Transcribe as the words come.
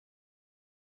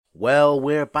Well,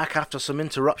 we're back after some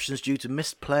interruptions due to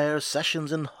missed players,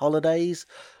 sessions, and holidays.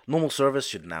 Normal service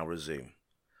should now resume.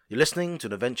 You're listening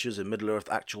to Adventures in Middle-earth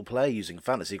actual play using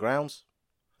Fantasy Grounds.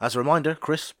 As a reminder,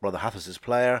 Chris, Brother Hathis'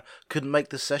 player, couldn't make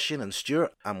this session, and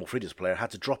Stuart, Amalfrida's player,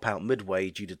 had to drop out midway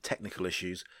due to technical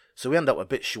issues, so we end up a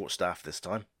bit short-staffed this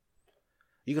time.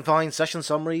 You can find session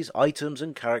summaries, items,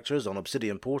 and characters on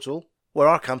Obsidian Portal, where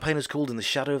our campaign is called In the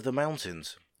Shadow of the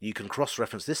Mountains. You can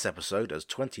cross-reference this episode as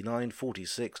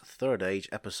 2946 Third Age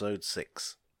Episode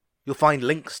 6. You'll find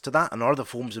links to that and other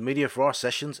forms of media for our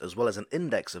sessions, as well as an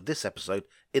index of this episode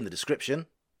in the description.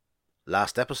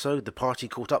 Last episode, the party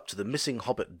caught up to the missing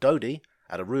hobbit Dodie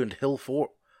at a ruined hill fort,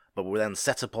 but were then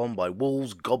set upon by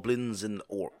wolves, goblins, and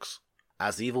orcs.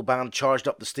 As the evil band charged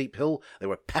up the steep hill, they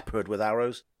were peppered with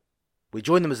arrows. We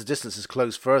join them as the distances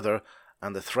close further,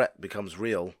 and the threat becomes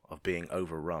real of being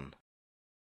overrun.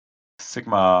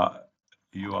 Sigmar,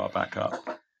 you are back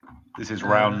up. This is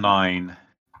round 9.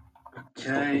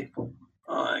 Okay,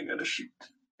 I'm going to shoot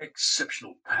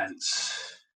exceptional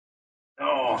pants.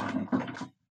 Oh,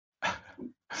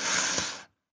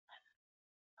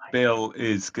 Bill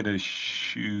is going to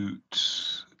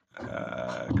shoot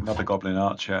another goblin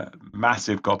archer.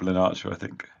 Massive goblin archer, I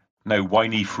think. No,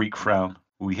 Whiny Freak Frown.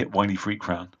 We hit Whiny Freak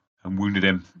Frown and wounded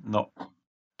him. Not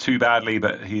too badly,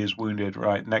 but he is wounded.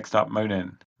 Right, next up,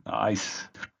 Monin. Nice.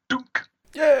 Dunk.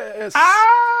 Yes!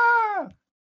 Ah!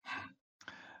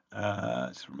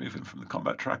 Just remove him from the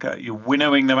combat tracker. You're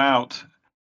winnowing them out.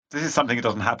 This is something that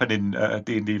doesn't happen in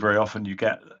D&D very often. You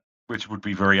get, which would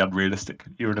be very unrealistic.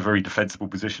 You're in a very defensible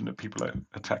position that people are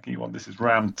attacking you on. This is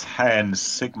round 10.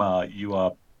 Sigmar, you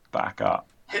are back up.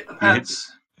 hit the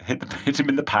pants. Hit him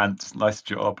in the pants. Nice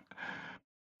job.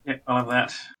 Yeah, I'll have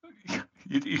that.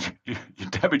 Your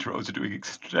damage rolls are doing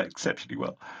exceptionally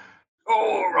well.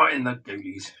 Oh, right in the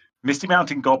goodies. Misty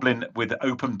Mountain Goblin with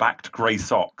open-backed grey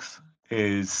socks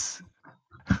is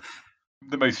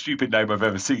the most stupid name I've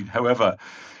ever seen. However,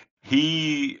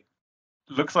 he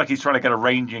looks like he's trying to get a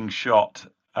ranging shot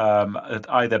at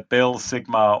either Bill,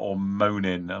 Sigmar, or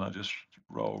Monin, and I'll just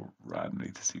roll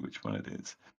randomly to see which one it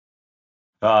is.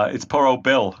 It's poor old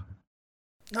Bill.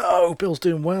 No, Bill's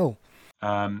doing well.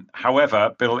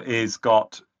 However, Bill is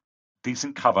got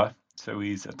decent cover, so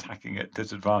he's attacking at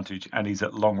disadvantage, and he's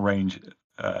at long range.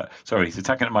 He's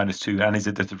attacking at -2, and he's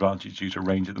at disadvantage due to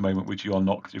range at the moment, which you are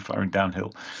not because you're firing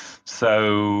downhill.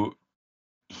 So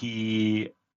he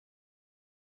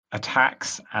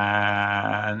attacks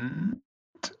and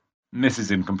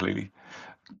misses him completely.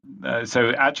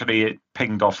 So actually, it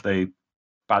pinged off the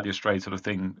balustrade sort of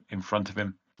thing in front of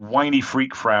him. Whiny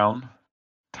Freak Frown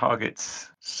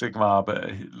targets Sigmar, but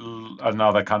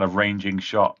another kind of ranging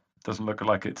shot. Doesn't look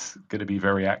like it's going to be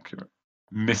very accurate.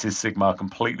 Misses Sigmar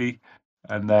completely.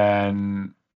 And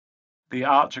then the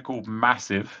archer called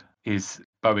Massive is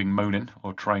bowing Monin,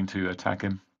 or trying to attack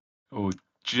him, or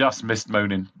just missed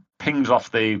Monin. Pings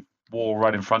off the wall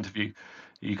right in front of you.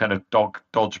 You kind of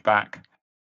dodge back.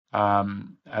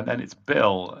 And then it's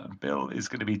Bill. Bill is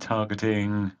going to be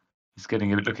targeting. He's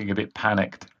looking a bit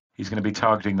panicked. He's going to be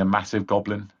targeting the massive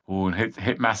goblin. Oh, and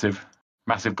hit massive.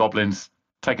 Massive goblin's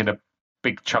taking a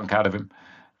big chunk out of him.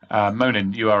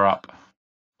 Monin, you are up.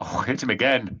 Oh, hit him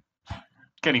again.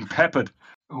 Getting peppered.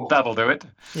 Oh. That'll do it.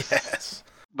 Yes.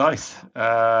 Nice.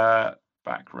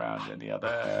 Background.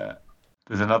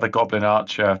 There's another goblin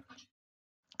archer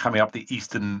coming up the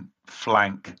eastern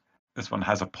flank. This one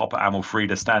has a popper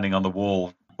Amalfrida standing on the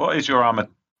wall. What is your armor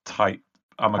type?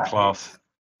 Armor class?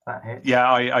 That hits.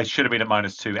 Yeah, I should have been at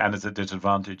 -2 and it's a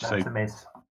disadvantage. That's a miss.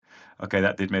 Okay,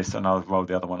 that did miss, and I'll roll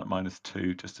the other one at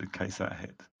 -2 just in case that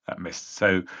hit. That missed.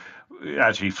 So it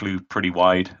actually flew pretty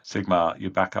wide. Sigmar, you're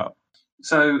back up.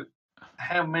 So,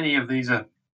 how many of these are?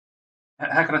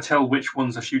 How can I tell which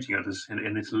ones are shooting at us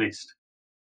in this list?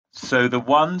 So the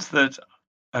ones that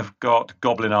have got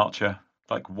Goblin Archer,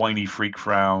 like Whiny Freak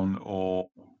Frown, or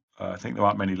I think there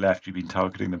aren't many left. You've been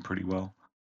targeting them pretty well.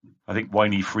 I think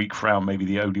Whiny Freak Frown may be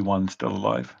the only one still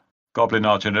alive. Goblin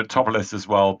Archer, and at top of list as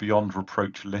well, Beyond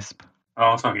Reproach Lisp. Oh,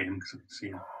 I'll target him because I can see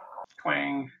him.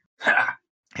 Twang. Ha!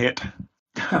 Hit.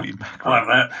 Holy mackerel. I'll have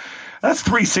that. That's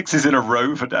 3 6s in a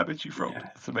row for damage you've rolled.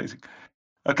 That's amazing.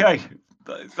 Okay,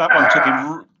 that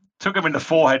one took him in the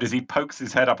forehead as he pokes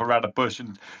his head up around a bush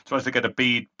and tries to get a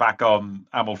bead back on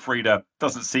Amalfrida.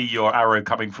 Doesn't see your arrow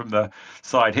coming from the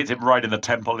side. Hits him right in the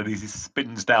temple and he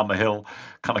spins down the hill,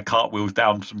 kind of cartwheels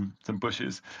down some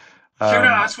bushes. Shoot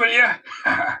at us, will you?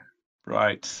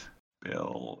 Right.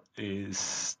 Bill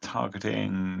is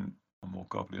targeting one more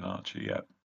Goblin Archer. Yeah.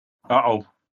 Uh-oh.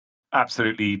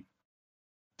 Absolutely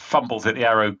fumbles at the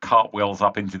arrow, cartwheels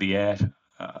up into the air.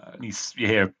 And you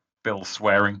hear Bill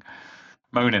swearing.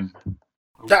 Moaning.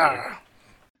 Ah!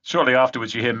 Shortly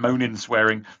afterwards, you hear Moaning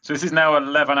swearing. So this is now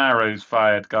 11 arrows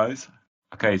fired, guys.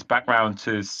 Okay, it's back round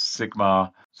to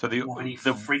Sigmar. So the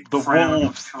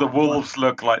wolves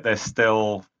look like they're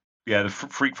still. Yeah, the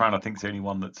freak frown I think is the only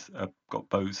one that's got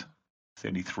bows. It's the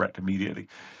only threat immediately.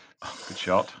 Oh, good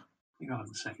shot. You got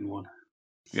the second one.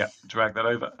 Yeah, drag that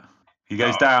over. He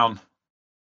goes down.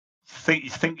 You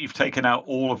think you've taken out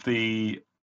all of the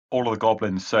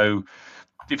goblins. So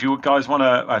if you guys want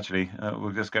to, actually,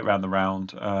 we'll just get round the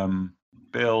round.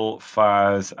 Bill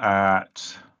fires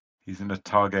at. He's going to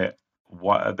target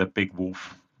the big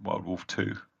wolf, Wild Wolf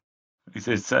 2. He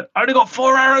says, "I only got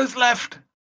 4 arrows left."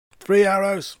 3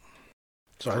 arrows.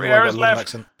 Sorry, 3 arrows left.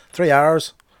 Accent. 3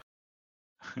 arrows.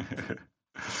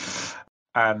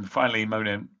 And finally,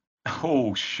 Moaning.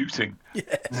 Oh, shooting!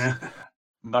 Yes.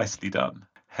 Nicely done.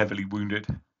 Heavily wounded.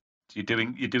 You're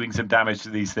doing some damage to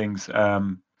these things.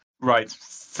 Right.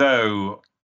 So,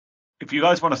 if you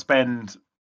guys want to spend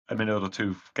a minute or two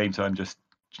of game time just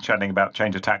chatting about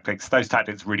change of tactics, those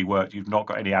tactics really work. You've not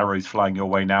got any arrows flying your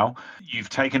way now. You've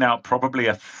taken out probably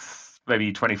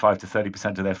maybe 25 to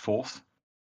 30% of their force.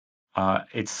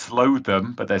 It's slowed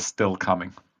them, but they're still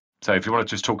coming. So if you want to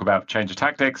just talk about change of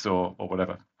tactics or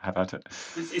whatever, have at it.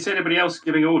 Is anybody else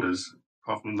giving orders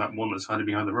apart from that one that's hiding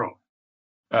behind the rock?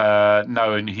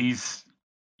 No, and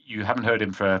you haven't heard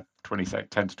him for 10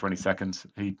 to 20 seconds.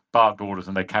 He barked orders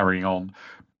and they're carrying on.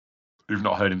 You've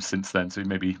not heard him since then, so he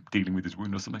may be dealing with his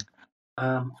wound or something. So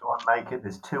I make it,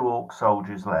 there's 2 orc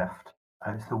soldiers left,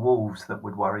 and it's the wolves that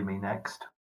would worry me next,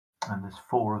 and there's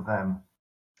 4 of them.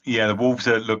 Yeah, the wolves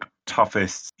look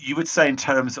toughest. You would say in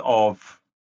terms of...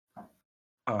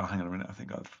 Oh, hang on a minute, I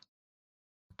think I've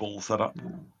balls that up.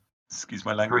 Excuse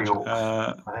my language. 3 orcs.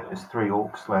 I think there's 3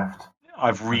 orcs left.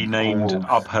 I've renamed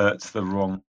Uphurts the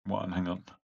wrong one. Hang on.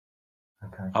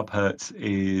 Okay. Uphurts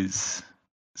is...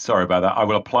 Sorry about that. I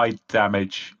will apply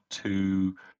damage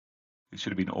to... It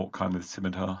should have been Orkheim with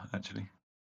Scimitar, actually.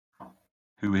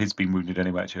 Who has been wounded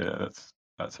anyway, actually.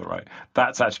 That's all right.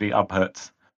 That's actually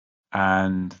Uphurts.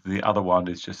 And the other one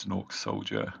is just an Orc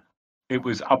soldier. It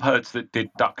was Uphurts that did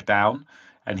duck down,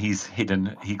 and he's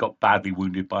hidden. He got badly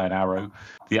wounded by an arrow.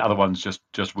 The other one's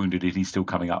just wounded, and he's still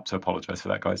coming up, so apologise for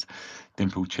that, guys.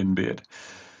 Dimple Chinbeard.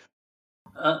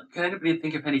 Can anybody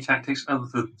think of any tactics other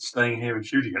than staying here and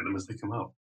shooting at them as they come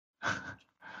up?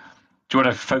 Do you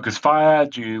want to focus fire?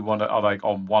 Do you want to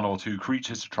on 1 or 2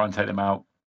 creatures to try and take them out?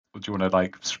 Or do you want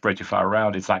to spread your fire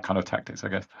around? It's that kind of tactics, I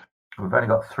guess. We've only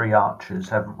got 3 archers,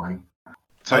 haven't we?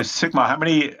 So Sigmar, how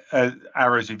many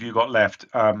arrows have you got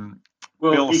left?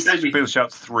 Bill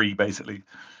shouts 3, basically.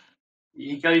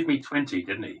 He gave me 20,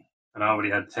 didn't he? And I already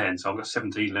had 10, so I've got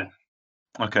 17 left.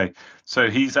 Okay, so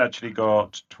he's actually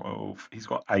got 12. He's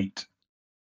got 8.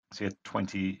 So he had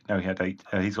 20. No, he had 8.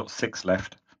 He's got 6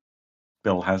 left.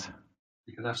 Bill has.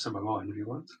 You can have some of mine if you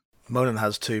want. Monan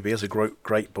has 2, but he has a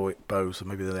great bow, so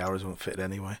maybe the arrows won't fit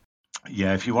anyway.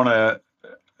 Yeah, if you want to,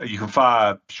 you can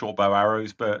fire short bow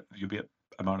arrows, but you'll be at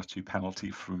a -2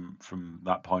 penalty from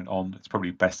that point on. It's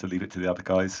probably best to leave it to the other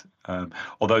guys.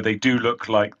 Although they do look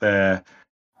like they're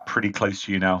pretty close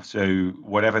to you now. So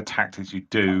whatever tactics you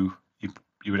do,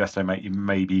 you would estimate you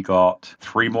maybe got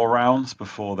 3 more rounds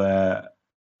before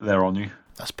they're on you.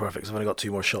 That's perfect. I've only got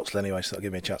 2 more shots anyway, so that'll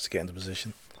give me a chance to get into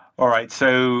position. All right,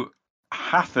 so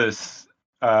Hathus,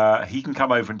 he can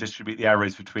come over and distribute the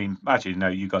arrows between... Actually, no,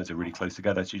 you guys are really close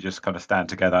together, so you just kind of stand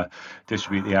together,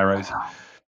 distribute the arrows.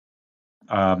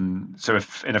 So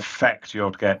if in effect you'll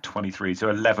get 23, so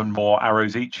 11 more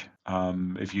arrows each,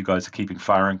 if you guys are keeping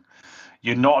firing.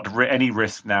 You're not at any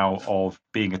risk now of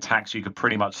being attacked, so you could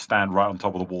pretty much stand right on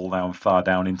top of the wall now and fire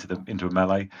down into a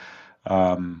melee,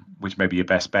 which may be your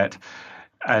best bet.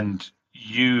 And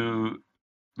you,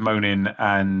 Monin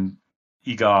and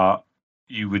Igar,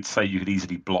 you would say you could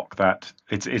easily block that.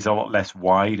 It's a lot less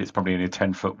wide. It's probably only a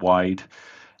 10-foot wide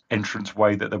entrance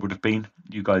way that there would have been.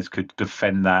 You guys could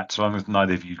defend that. So long as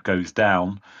neither of you goes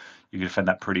down, you can defend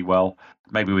that pretty well.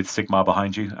 Maybe with Sigmar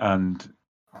behind you, and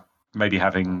maybe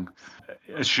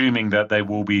assuming that there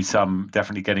will be some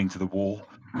definitely getting to the wall.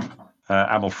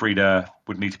 Amalfrida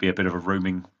would need to be a bit of a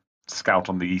roaming scout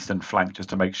on the eastern flank just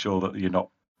to make sure that you're not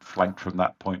flanked from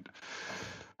that point.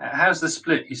 How's the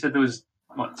split? You said there was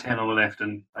 10 on the left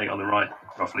and 8 on the right,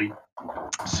 roughly.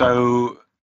 So,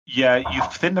 yeah,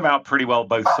 you've thinned them out pretty well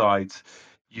both sides.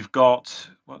 You've got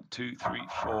 1, 2, 3,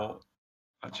 4.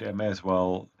 Actually, I may as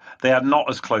well. They are not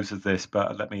as close as this,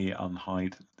 but let me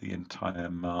unhide the entire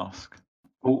mask.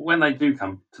 Well, when they do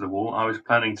come to the wall, I was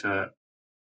planning to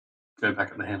go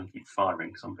back up the hill and keep firing,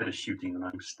 because I'm better shooting than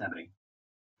I'm stabbing.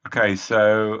 Okay,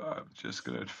 so I'm just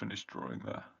going to finish drawing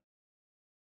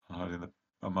hiding the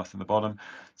in the bottom.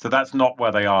 So that's not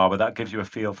where they are, but that gives you a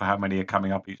feel for how many are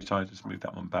coming up each time. Just move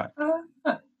that one back.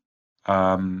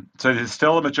 So there's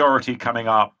still a majority coming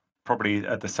up, probably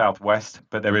at the southwest,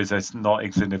 but there is a not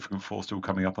insignificant force still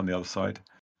coming up on the other side.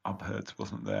 Upherds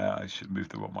wasn't there. I should move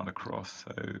the one across.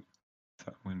 So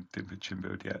that one Dimpu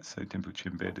Chimbid yet. So Dimpu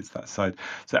Chimbid is that side.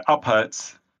 So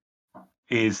Upherds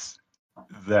is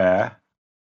there,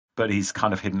 but he's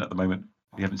kind of hidden at the moment.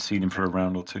 You haven't seen him for a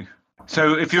round or two.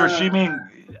 So if you're assuming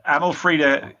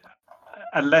Amalfrida,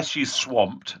 unless she's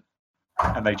swamped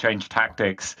and they change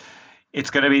tactics, it's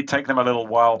going to take them a little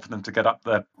while for them to get up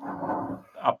that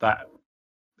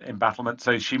embattlement.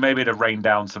 So she may be able to rain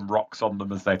down some rocks on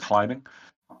them as they're climbing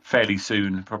fairly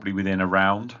soon, probably within a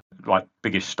round, like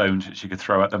biggish stones that she could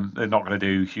throw at them. They're not going to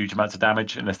do huge amounts of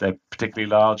damage unless they're particularly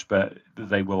large, but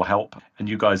they will help. And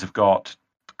you guys have got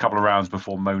a couple of rounds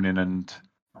before Monin and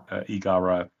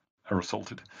Igar are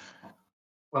assaulted.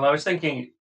 Well, I was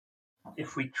thinking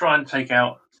if we try and take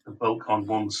out the bulk on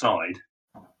one side,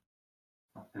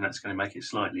 then that's going to make it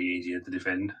slightly easier to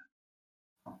defend.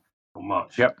 Not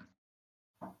much. Yep.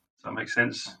 Does that make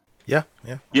sense? Yeah.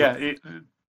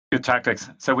 Good tactics.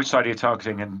 So which side are you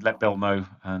targeting? And let Bill know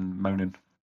and Monin.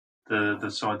 The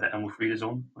side that Amalfrida's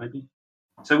on, maybe.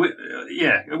 So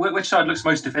which side looks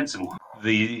most defensible?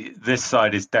 This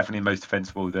side is definitely most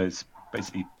defensible. There's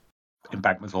basically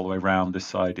embankments all the way around. This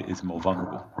side is more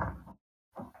vulnerable.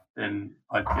 Then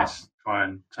I'd guess try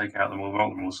and take out the more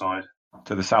vulnerable side.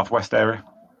 To the southwest area?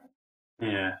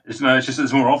 Yeah. It's just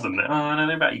there's more of them. Oh, no,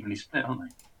 they're about evenly split, aren't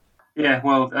they? Yeah,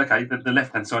 well, okay, the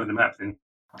left-hand side of the map then.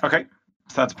 Okay,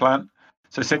 so that's the plan.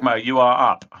 So Sigma, you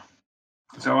are up.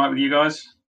 Is that all right with you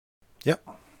guys? Yep.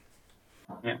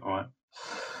 Yeah, all right.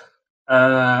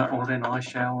 Well, then I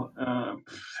shall...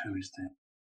 who is there?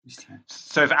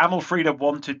 So if Amalfrida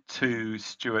wanted to,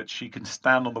 Stuart, she can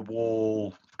stand on the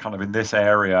wall kind of in this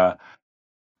area,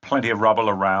 plenty of rubble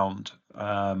around,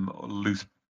 loose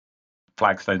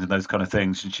flagstones and those kind of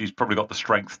things, and she's probably got the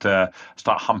strength to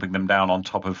start humping them down on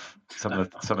top of some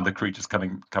of the creatures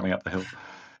coming up the hill.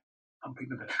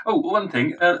 Oh, one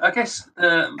thing. I guess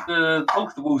the bulk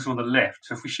of the wolves are on the left.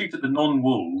 So if we shoot at the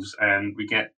non-wolves and we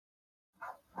get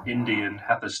Indy and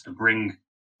Hathis to bring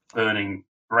burning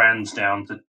brands down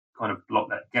to kind of block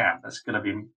that gap, that's going to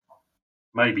be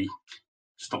maybe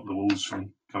stop the wolves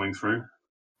from coming through.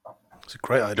 It's a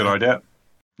great idea. Good idea.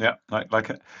 Yeah, like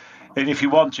it. And if you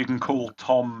want, you can call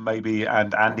Tom maybe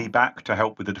and Andy back to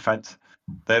help with the defense.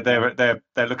 They're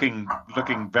looking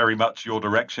very much your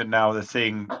direction now. They're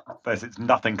seeing there's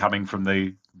nothing coming from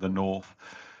the north,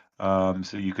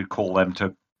 so you could call them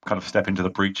to kind of step into the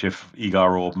breach if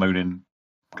Igar or Monin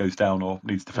goes down or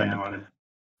needs defending. Yeah, right.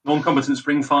 Non-combatant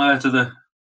spring fire to the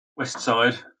west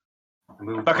side.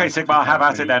 Okay, Sigmar, have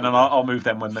at it then, and I'll move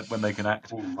them when they can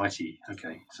act. Almighty.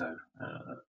 Okay, so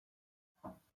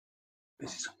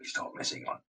this is when we start messing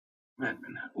on.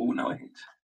 Oh no, I hit.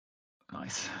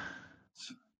 Nice.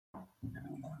 So,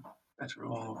 better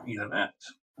off either that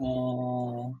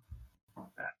or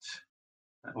that.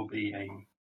 That will be a.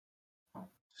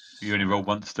 You only roll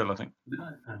once still, I think.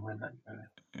 Where'd that go?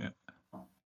 Yeah.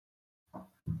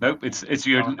 Nope, it's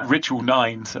your ritual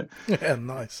 9. So. Yeah,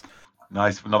 nice.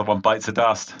 Nice. Another one bites the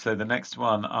dust. So the next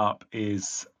one up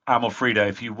is Amalfrida.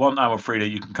 If you want Amalfrida,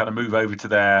 you can kind of move over to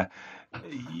there.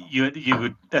 You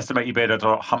would estimate you'd be able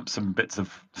to throw some bits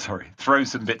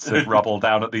of rubble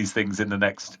down at these things in the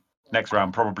next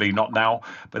round. Probably not now,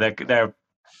 but they're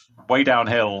way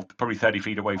downhill, probably 30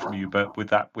 feet away from you. But with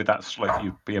that slope,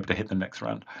 you'd be able to hit them next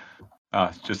round.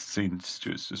 Just seen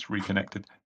Stuart's just reconnected.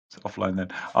 It's offline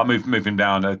then. I'll move him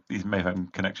down. He may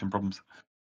have connection problems.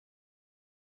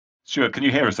 Stuart, can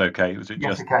you hear us okay? Was it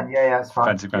Yes, just I can. Yeah, it's fine.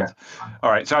 fancy pants? Yeah.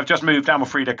 All right, so I've just moved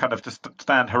Amalfrida kind of to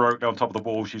stand heroically on top of the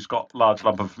wall. She's got a large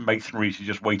lump of masonry. She's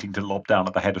just waiting to lob down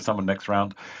at the head of someone next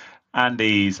round.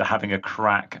 Andy's having a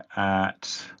crack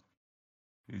at...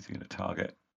 Who's he going to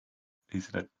target? It's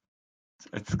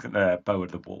going to bow at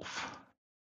the wolf.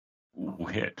 Ooh,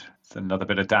 hit. It's another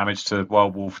bit of damage to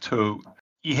Wild Wolf 2.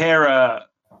 You hear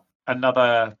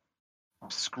another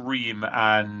scream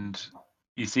and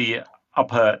you see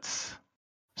Upherts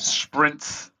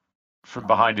sprints from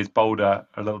behind his boulder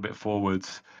a little bit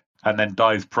forwards and then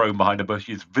dives prone behind a bush.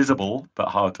 He's visible but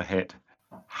hard to hit.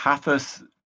 Hathis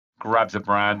grabs a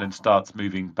brand and starts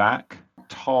moving back.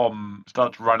 Tom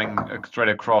starts running straight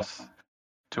across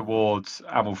towards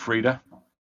Amalfrida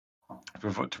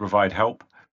to provide help.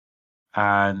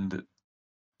 And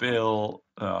Bill,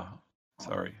 it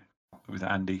was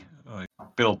Andy.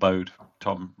 Bill bowed.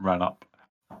 Tom ran up,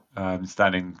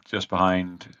 standing just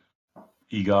behind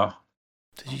Igar.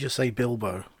 Did you just say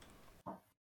Bilbo?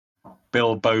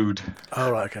 Bilboed.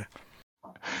 Oh, right, okay.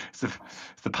 It's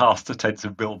the past tense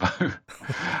of Bilbo.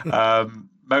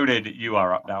 Monin, you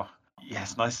are up now.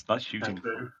 Yes, nice shooting.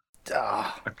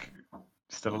 Okay.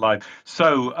 Still alive.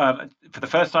 So, for the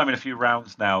first time in a few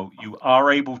rounds now, you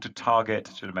are able to target.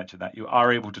 Should have mentioned that. You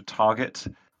are able to target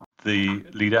the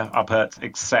leader, Upperts,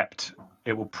 except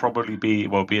it will probably be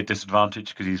a disadvantage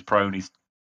because he's prone. He's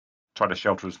trying to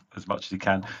shelter as much as he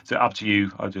can. So up to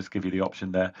you. I'll just give you the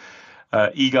option there.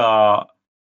 Egar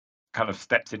kind of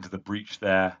steps into the breach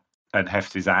there and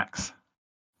hefts his axe,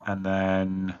 and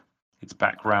then it's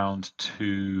back round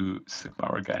to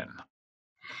Sigmar again.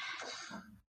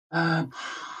 Well,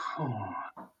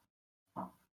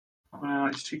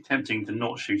 it's too tempting to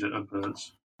not shoot at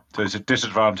Upperts. So it's a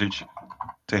disadvantage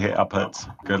to hit Upperts.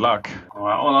 Good luck. All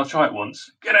right, well, I'll try it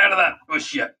once. Get out of that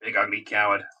bush, you big ugly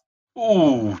coward.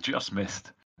 Ooh, just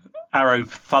missed. Arrow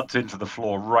thuds into the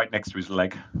floor right next to his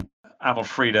leg.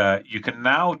 Amalfrida, you can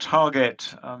now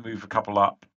target, move a couple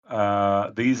up.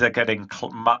 These are getting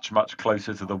much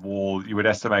closer to the wall. You would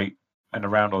estimate in a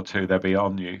round or two they'll be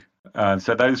on you.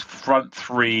 So those front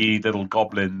three little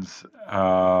goblins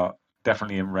are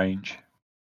definitely in range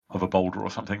of a boulder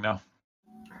or something now.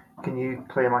 Can you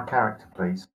clear my character,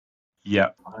 please? Yeah.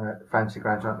 Fancy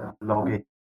Grounds won't log in.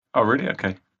 Oh, really?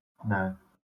 Okay. No.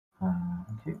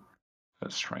 Thank you.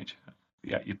 That's strange.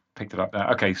 Yeah, you picked it up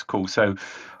now. Okay, cool. So,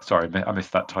 sorry, I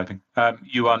missed that typing.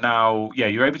 You are now,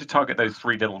 you're able to target those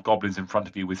three little goblins in front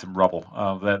of you with some rubble.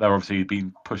 They're obviously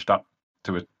being pushed up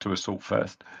to assault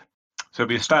first. So it'll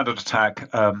be a standard attack.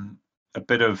 A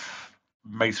bit of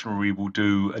masonry will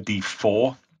do a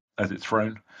D4 as it's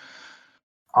thrown.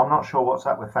 I'm not sure what's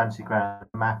up with Fancy Ground.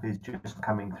 The map is just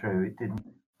coming through. It didn't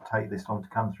take this long to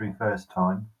come through first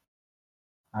time.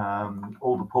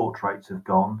 All the portraits have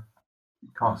gone.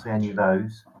 Can't see any of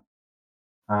those.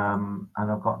 And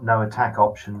I've got no attack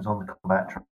options on the combat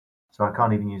tracker. So I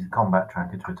can't even use the combat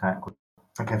tracker to attack with.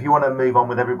 Okay, if you want to move on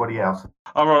with everybody else.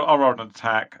 I'll roll an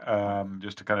attack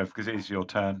just to kind of, because it is your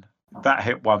turn. That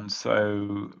hit one,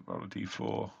 so roll a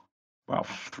D4. Well,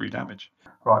 3 damage.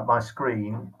 Right, my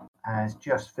screen has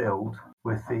just filled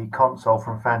with the console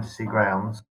from Fantasy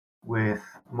Grounds with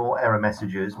more error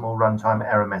messages, more runtime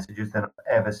error messages than I've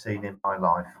ever seen in my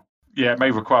life. Yeah, it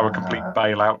may require a complete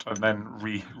bailout and then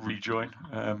rejoin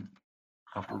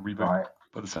after a reboot. Right,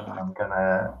 by the sound of it. I'm going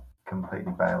to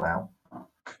completely bail out.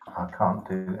 I can't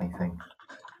do anything.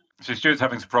 So Stuart's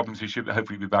having some problems. He should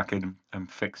hopefully be back in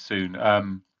and fixed soon.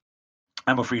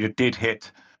 Amalfrida did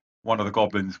hit one of the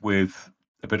goblins with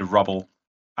a bit of rubble.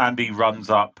 Andy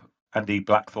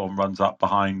Blackthorn runs up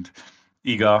behind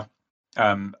Egar.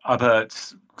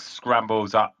 Upperts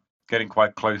scrambles up, getting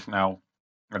quite close now,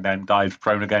 and then dives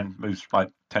prone again, moves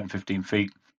like 10-15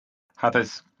 feet.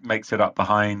 Hathis makes it up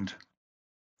behind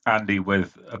Andy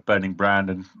with a burning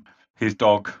brand, and his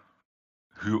dog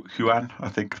Huan, I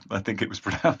think it was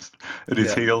pronounced, at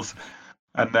his heels.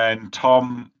 And then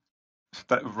Tom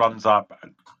runs up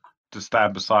to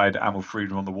stand beside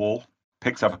Amalfrida on the wall,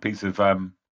 picks up a piece of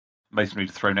masonry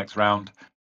to throw next round.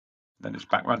 Then it's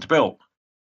back round to Bill.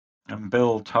 And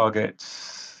Bill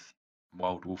targets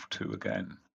Wild Wolf 2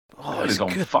 again. Oh, he's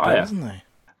on good fire. Bill, isn't he?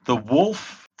 The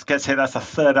wolf gets hit. That's the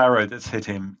third arrow that's hit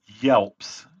him.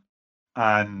 Yelps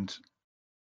and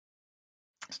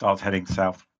starts heading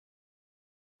south.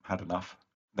 Had enough.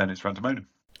 Then it's round to Monin.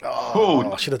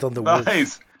 Oh, I should have done the wolf.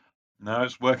 Nice. No,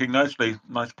 it's working nicely.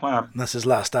 Nice plan. And that's his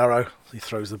last arrow. He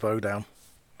throws the bow down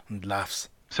and laughs.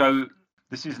 So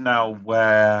this is now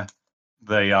where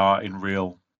they are in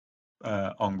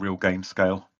on real game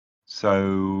scale.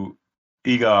 So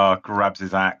Egar grabs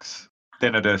his axe.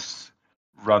 Dinodus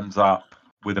runs up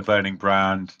with a burning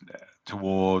brand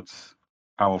towards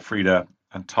Amalfrida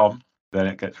and Tom. Then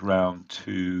it gets round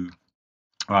to.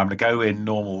 I'm going to go in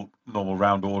normal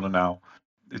round order now.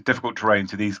 It's difficult terrain,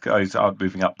 so these guys aren't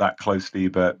moving up that closely.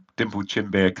 But Dimpled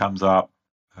Chimbeer comes up.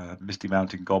 Misty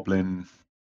Mountain Goblin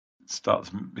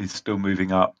is still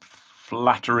moving up.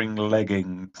 Flattering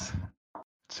Leggings.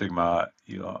 Sigmar,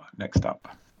 you are next up.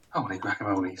 Holy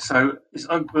guacamole. So is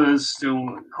Ogbers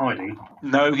still hiding?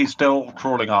 No, he's still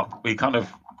crawling up. He kind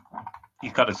of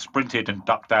sprinted and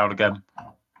ducked down again.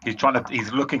 He's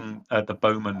looking at the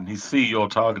bowman. He see you're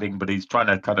targeting, but he's trying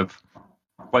to kind of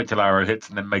wait till arrow hits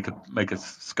and then make a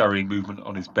scurrying movement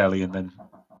on his belly and then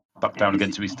duck down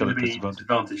again. So he's still at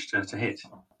disadvantage. To hit.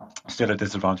 Still at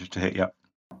disadvantage to hit. Yeah.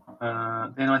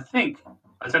 Then I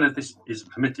don't know if this is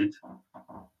permitted,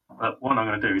 but what I'm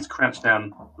going to do is crouch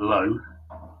down low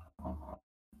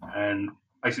and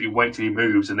basically wait till he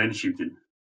moves and then shoot him.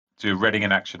 So you're readying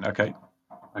in action. Okay.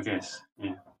 I guess.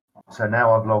 Yeah. So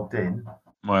now I've logged in.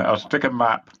 Right, I'll stick a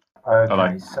map Okay,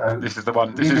 like, so this is the one.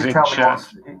 if This you is just in tell me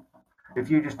chat. if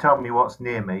you just tell me what's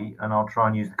near me, and I'll try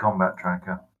and use the combat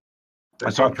tracker. But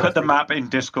it's So I've put the interesting. map in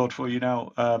Discord for you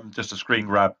now. Just a screen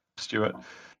grab, Stuart.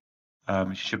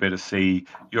 You should be able to see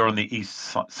you're on the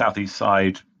southeast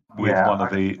side with Yeah, one of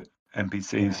the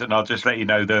NPCs, and I'll just let you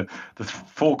know the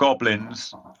 4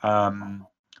 goblins,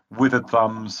 withered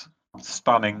thumbs,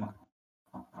 stunning,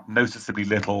 noticeably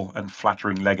little, and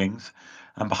flattering leggings,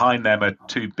 and behind them are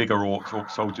 2 bigger orc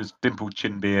soldiers, dimpled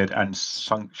chin beard and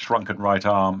shrunken right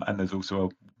arm, and there's also a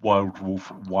wild wolf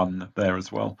 1 there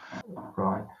as well.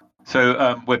 Right.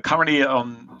 So we're currently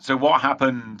on. So what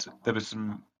happened? There was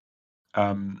some.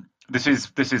 This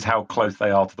is how close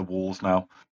they are to the walls now.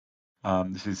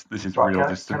 This is Right, real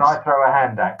distance. Can I throw a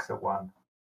hand axe at one?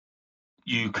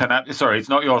 You can. Sorry, it's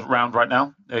not your round right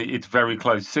now. It's very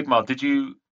close. Sigmar, did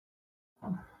you?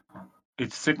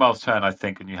 It's Sigmar's turn, I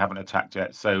think, and you haven't attacked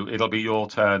yet. So it'll be your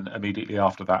turn immediately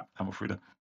after that, Amalfrida.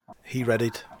 He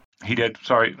readied. He did.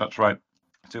 Sorry, that's right.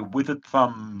 So Withered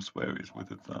Thumbs. Where is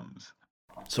Withered Thumbs?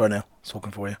 Sorry, Neil.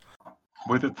 Talking for you.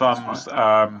 Withered Thumbs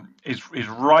is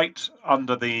right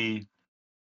under the,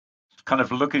 kind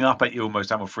of looking up at you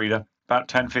almost, Amalfrida, about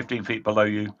 10, 15 feet below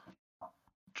you,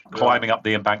 climbing up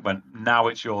the embankment. Now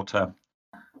it's your turn.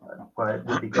 Well, it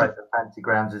would be great that Fancy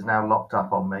Grounds is now locked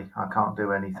up on me. I can't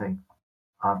do anything.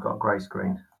 I've got a grey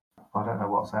screen. I don't know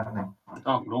what's happening.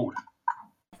 Oh, Lord.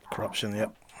 Corruption,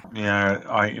 yep.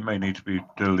 Yeah, you may need to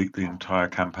delete the entire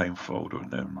campaign folder and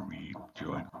then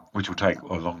rejoin, which will take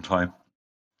a long time.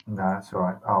 No, that's all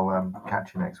right. I'll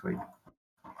catch you next week.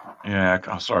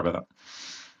 Yeah, sorry about that.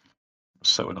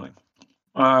 So annoying.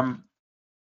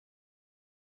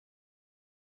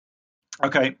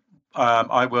 Okay,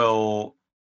 I will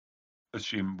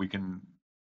assume we can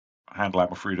handle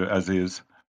Amalfrida as is.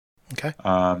 Okay.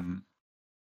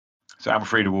 So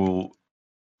Amalfrida will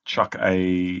chuck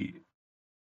a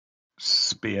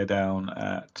spear down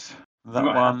at that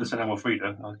one. Have to send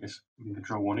Amalfrida. I guess we can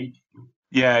control one each.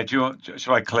 Yeah,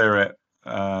 shall I clear it?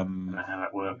 I don't know how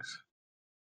that works.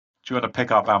 Do you want to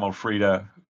pick up Amalfrida,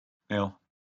 Neil?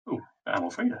 Oh,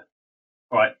 Amalfrida.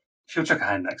 All right, she'll chuck a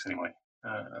hand axe anyway.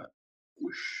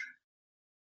 Whoosh.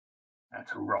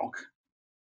 That's a rock.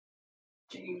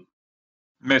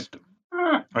 Missed.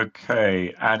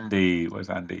 Okay, Andy. Where's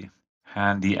Andy?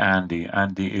 Andy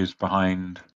is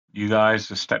behind you guys.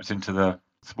 Just steps into the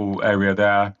small area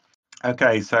there.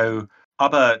 Okay, so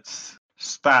Albert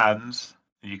stands.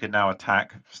 You can now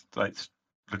attack. It's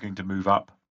looking to move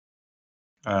up.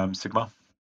 Sigmar.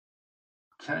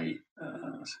 Okay.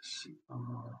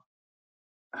 Sigmar.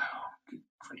 Oh, good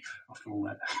grief! After all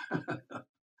that.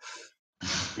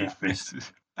 Yeah, missed.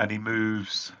 And he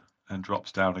moves and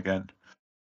drops down again.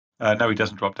 No, he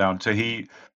doesn't drop down. So he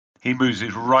moves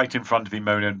right in front of him,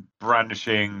 Monin,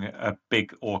 brandishing a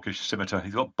big orcish scimitar.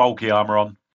 He's got bulky armor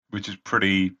on, which is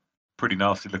pretty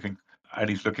nasty looking, and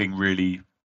he's looking really.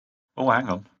 Oh, hang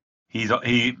on, he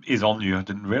is on you. I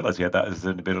didn't realize he had that as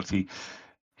an ability.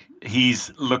 He's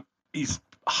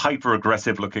hyper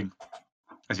aggressive looking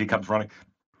as he comes running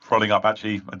up.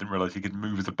 Actually, I didn't realize he could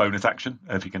move as a bonus action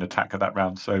if he can attack at that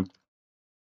round. So.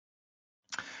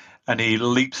 And he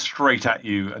leaps straight at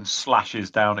you and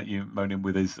slashes down at you, Monin,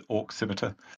 with his orc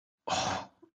scimitar. Oh,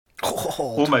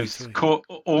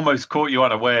 almost caught you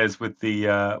unawares with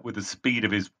the speed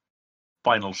of his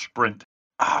final sprint.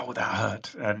 Oh, that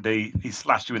hurt! And he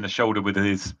slashed you in the shoulder with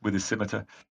his scimitar.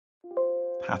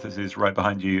 Hathis is right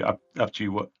behind you. Up to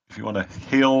you. What if you want to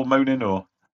heal, Monin, or?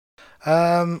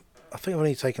 I think I've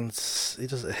only taken. He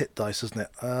does a hit dice, isn't it?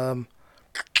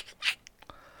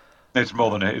 It's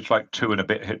more than a hit. It's like 2 and a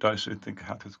bit hit dice. I think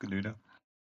Hathis can do now.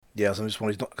 Yeah, so I'm just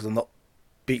wondering because I'm not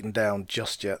beaten down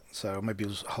just yet, so maybe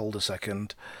he'll hold a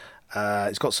second.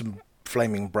 He's got some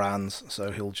flaming brands,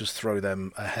 so he'll just throw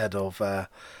them ahead of Ivar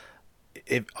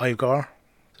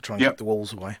to try and keep the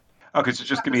walls away. Okay, so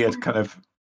just give me a kind of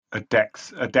a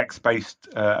dex based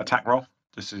attack roll,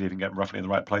 just to see if you can get roughly in the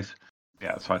right place.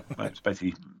 Yeah, that's fine. It's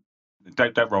basically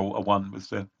don't roll a 1 was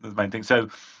the main thing. So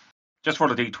just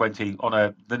roll a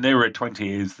d20. The nearer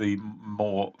 20 is, the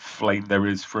more flame there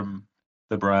is from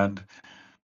the brand.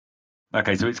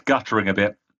 Okay, so it's guttering a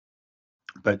bit,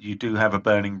 but you do have a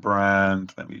burning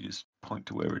brand. Let me just point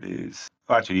to where it is.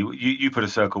 Actually, you put a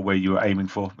circle where you were aiming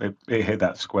for. It hit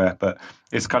that square, but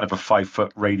it's kind of a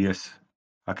 5-foot radius.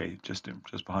 Okay, just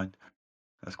behind.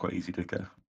 That's quite easy to go.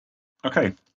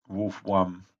 Okay, Wolf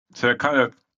 1. So kind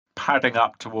of padding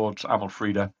up towards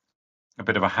Amalfrida. A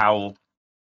bit of a howl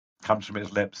comes from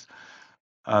its lips,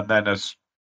 and then as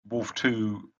Wolf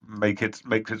 2 makes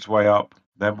its way up,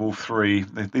 then Wolf 3.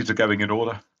 These are going in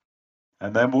order,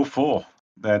 and then Wolf 4.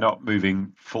 They're not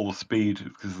moving full speed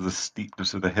because of the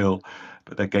steepness of the hill,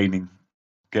 but they're gaining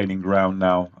ground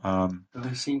now. Do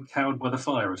they seem cowed by the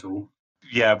fire at all?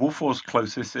 Yeah, Wolfwall's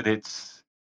closest, and it's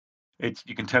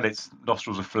you can tell its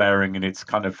nostrils are flaring, and it's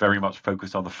kind of very much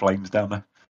focused on the flames down there.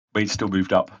 But it's still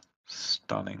moved up.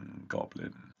 Stunning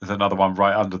goblin. There's another one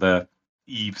right under the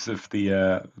eaves of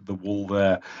the wall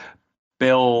there.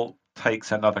 Bill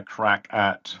takes another crack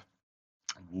at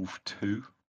Wolf 2,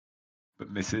 but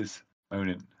misses.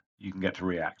 Monin, you can get to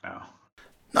react now.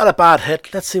 Not a bad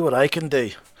hit. Let's see what I can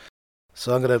do.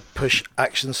 So I'm going to push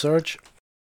Action Surge.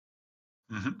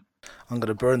 Mm-hmm. I'm going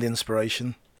to burn the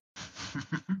inspiration.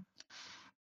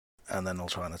 And then I'll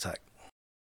try and attack.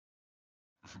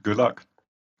 Good luck.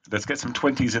 Let's get some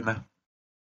 20s in there.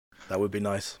 That would be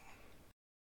nice.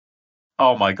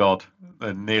 Oh my god.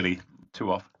 They're nearly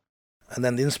 2 off. And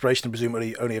then the inspiration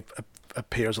presumably only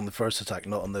appears on the first attack,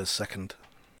 not on the second.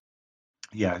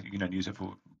 Yeah, you can only use it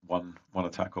for one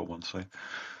attack or one save.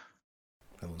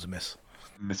 That one's a miss.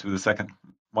 Miss with the second.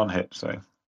 1 hit, so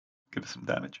give us some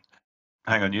damage.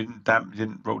 Hang on, you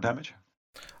didn't roll damage?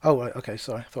 Oh, right, okay,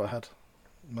 sorry. I thought I had.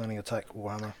 Mining attack,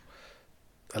 Warhammer.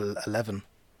 11.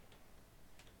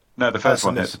 No, the first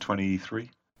one hit miss. for 23.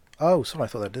 Oh, sorry, I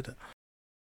thought I did it.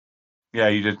 Yeah,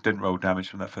 you didn't roll damage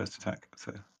from that first attack.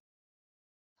 So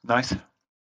nice.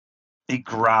 He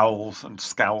growls and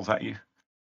scowls at you.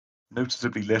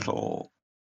 Noticeably little.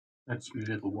 Noticeably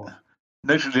little what?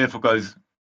 Noticeably little goes,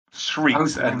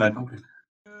 shrieks, and then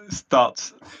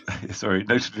starts. Sorry,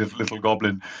 noticeably little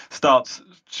goblin starts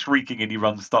shrieking, and he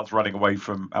starts running away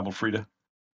from Amalfrida.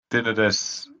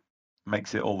 Dinodus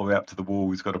makes it all the way up to the wall.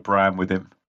 He's got a Bram with him,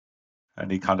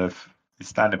 and he kind of is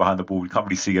standing behind the wall. You can't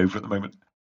really see over at the moment.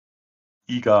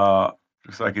 Egar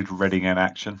looks like he's readying an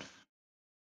action.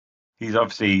 He's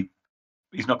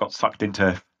not got sucked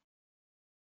into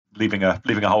leaving a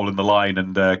hole in the line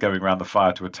and going around the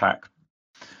fire to attack.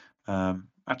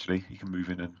 Actually, he can move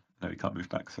in and no, he can't move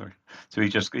back. Sorry. So he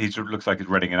looks like he's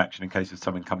readying an action in case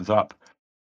something comes up.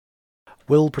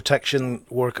 Will protection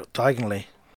work diagonally?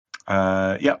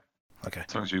 Yeah. Okay.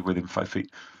 As long as you're within 5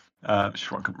 feet.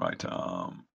 Shrunken right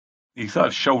arm. He sort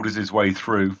of shoulders his way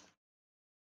through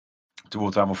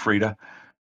towards Amalfrida.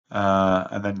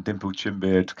 And then Dimpled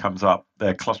Chinbeard comes up.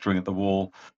 They're clustering at the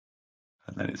wall.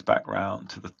 And then it's back round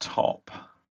to the top.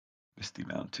 Misty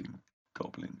Mountain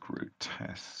Goblin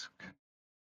Grotesque.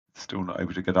 Still not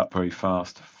able to get up very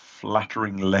fast.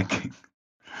 Flattering Legging.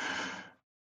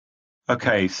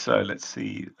 Okay, so let's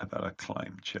see about a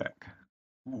climb check.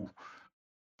 Ooh.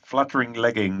 Flattering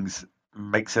Leggings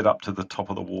makes it up to the top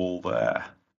of the wall there,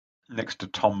 next to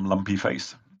Tom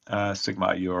Lumpyface.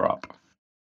 Sigmar, you're up.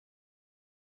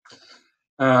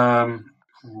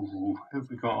 Who have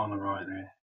we got on the right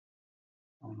there?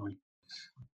 Oh, no.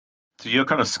 So you're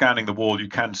kind of scanning the wall. You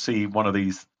can see one of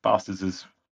these bastards has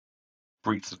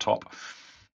breached the top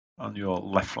on your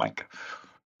left flank.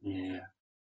 Yeah.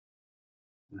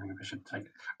 I think I should take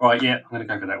it. Right, yeah, I'm going to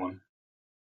go for that one.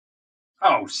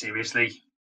 Oh, seriously?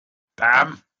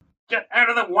 Damn! Get out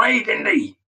of the way,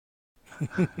 Dindy!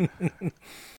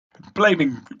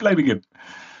 Blaming him.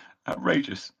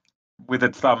 Outrageous. With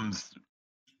its thumbs.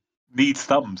 Needs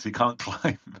thumbs. He can't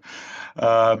climb.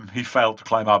 He failed to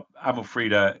climb up.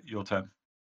 Amalfrida, your turn.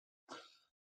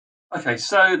 Okay,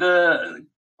 so the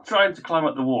trying to climb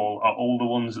up the wall are all the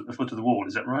ones at the foot of the wall,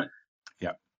 is that right?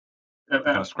 Yeah.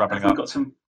 Have scrabbling we up. got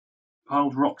some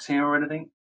piled rocks here or anything?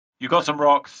 You've got some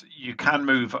rocks. You can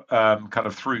move kind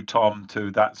of through Tom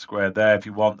to that square there if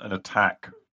you want an attack.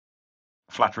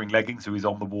 Flattering Leggings, who is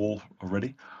on the wall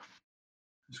already.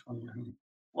 Just wondering,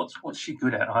 what's she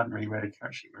good at? I haven't really read a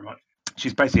character sheet very much.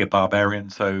 She's basically a barbarian,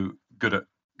 so good at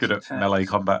melee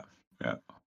combat. Yeah,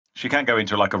 she can go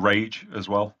into like a rage as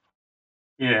well.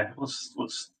 Yeah, what's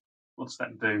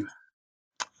that do?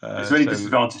 Is there any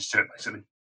disadvantage to it, basically?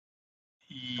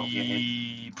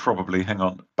 Probably. Hang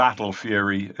on. Battle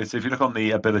Fury. So if you look on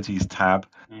the abilities tab,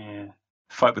 yeah.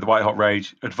 Fight with White Hot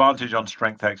Rage. Advantage on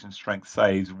strength action, strength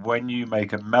saves. When you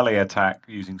make a melee attack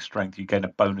using strength, you gain a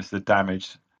bonus to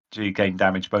damage. So you gain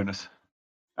damage bonus.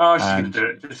 Oh, she's going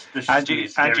to do it.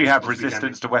 And you have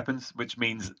resistance to weapons, which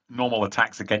means normal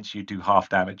attacks against you do half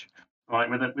damage. Right,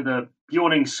 with a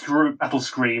yawning battle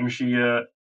scream, she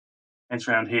heads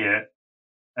around here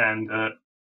and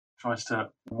tries to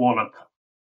wallop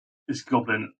this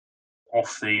goblin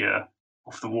off the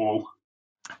wall.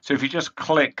 So if you just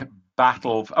click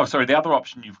battle, the other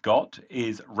option you've got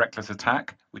is reckless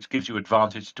attack, which gives you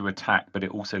advantage to attack, but it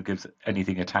also gives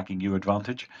anything attacking you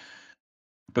advantage.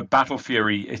 But Battle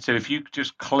Fury, so if you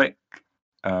just click,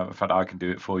 in fact, I can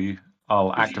do it for you.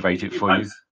 I'll activate it for you.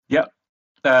 Yep.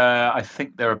 I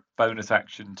think they're a bonus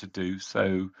action to do,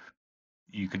 so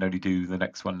you can only do the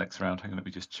next one next round. Hang on, let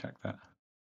me just check that.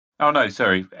 Oh no,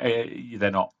 sorry,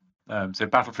 they're not. So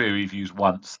Battle Fury you've used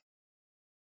once,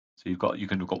 so you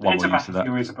can have got one Enter more use of Battle that.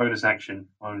 Fury is a bonus action.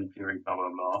 Only Fury, blah blah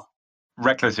blah.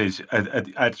 Reckless is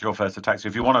at your first attack. So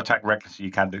if you want to attack Reckless,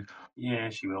 you can do. Yeah,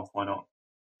 she will. Why not?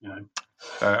 You know.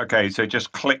 Okay, so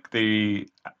just click the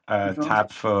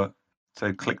tab for.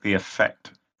 So click the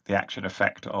effect, the action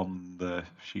effect on the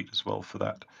sheet as well for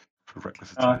that, for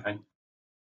Reckless attack. Okay.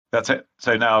 That's it.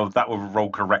 So now that will roll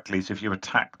correctly. So if you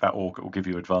attack that orc, it will give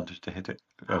you advantage to hit it.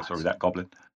 Oh, sorry, that goblin.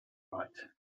 Right.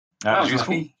 That was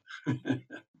useful.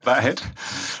 That hit.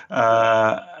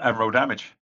 And roll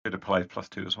damage. Should apply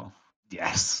 +2 as well.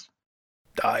 Yes.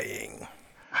 Dying.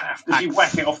 Does she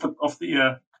whack it off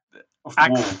the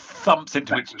Axe wall? thumps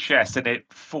into its chest and it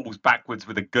falls backwards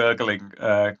with a gurgling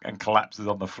and collapses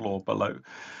on the floor below.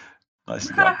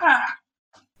 Nicely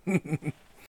done.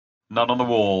 None on the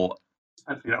wall.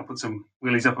 Hopefully that'll put some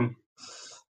wheelies up him.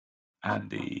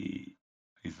 Andy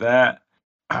is there.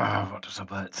 What does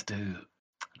Alberts do?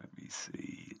 Let me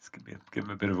see. It's going to give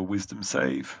him a bit of a wisdom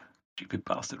save. Stupid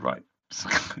bastard, right?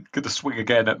 Going to swing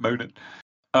again at Monin.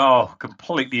 Oh,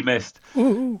 completely missed.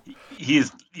 You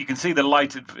can see the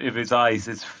light of his eyes.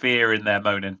 There's fear in there,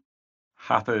 Monin.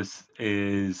 Hathis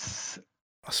is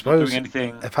I suppose doing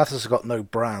anything. If Hathis has got no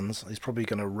brands, he's probably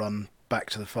going to run back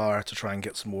to the fire to try and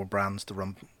get some more brands to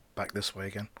run back this way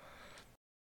again.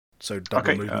 So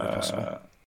double movement if possible.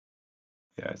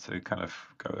 Yeah, so kind of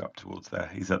go up towards there.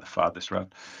 He's at the farthest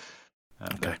round.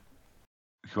 And, okay.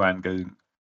 Huan goes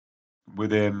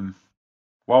with him.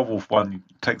 Wild Wolf 1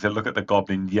 takes a look at the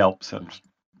goblin, yelps, and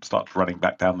starts running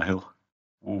back down the hill.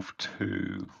 Wolf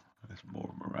 2, there's more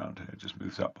of them around here, just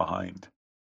moves up behind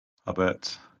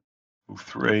Albert. Wolf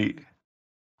 3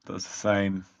 does the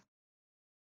same.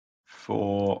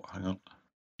 4, hang on,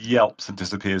 yelps and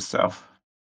disappears south.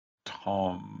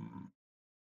 Tom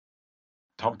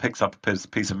picks up a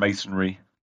piece of masonry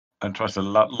and tries to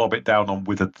lob it down on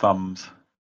withered thumbs.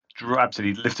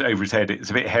 Absolutely lifts it over his head.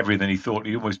 It's a bit heavier than he thought.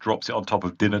 He almost drops it on top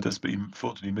of Dinadus, but he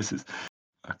fortunately misses.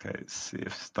 Okay, let's see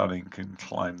if Stunning can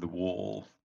climb the wall.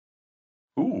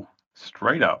 Ooh,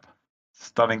 straight up.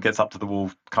 Stunning gets up to the wall.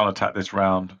 Can't attack this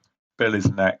round. Bill is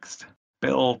next.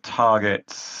 Bill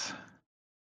targets.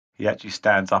 He actually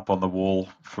stands up on the wall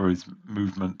for his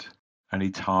movement, and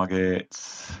he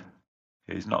targets.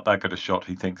 He's not that good a shot.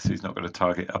 He thinks he's not going to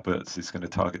target Alberts. He's going to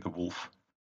target the wolf.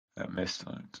 That missed.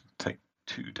 Take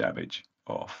 2 damage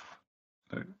off.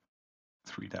 No,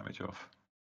 3 damage off.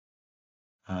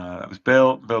 That was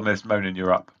Bill. Bill missed. Monin,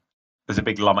 you're up. There's a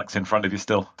big lummox in front of you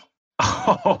still.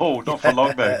 Oh, not for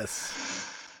long though.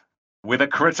 With a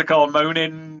critical,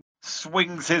 Monin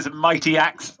swings his mighty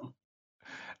axe,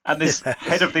 and this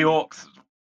head of the orcs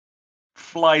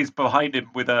flies behind him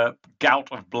with a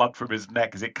gout of blood from his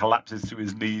neck as it collapses to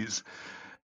his knees.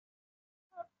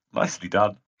 Nicely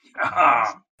done.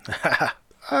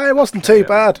 It wasn't too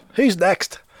bad. Who's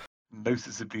next?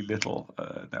 Noticeably little.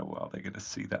 Now, well, they're going to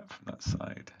see that from that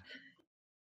side.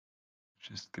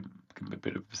 Just give him a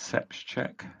bit of a perception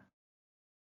check.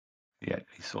 Yeah,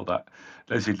 he saw that.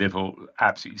 Noticeably little,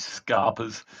 absolutely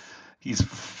scarpers. You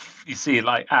see it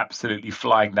like absolutely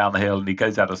flying down the hill, and he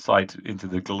goes out of sight into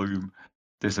the gloom,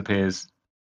 disappears.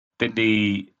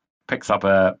 Bindi picks up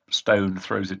a stone,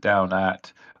 throws it down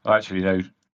at. Oh, actually, no.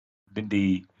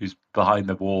 Bindi, who's behind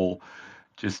the wall,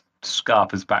 just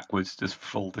scarpers backwards, just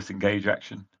full disengage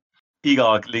action.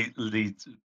 Egar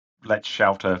lets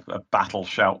shout a battle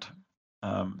shout.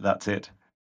 That's it.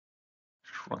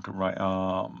 Shrunken right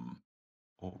arm.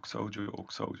 Orc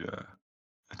soldier.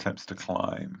 Attempts to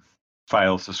climb.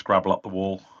 Fails to scrabble up the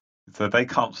wall. So they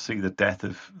can't see the death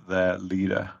of their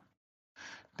leader.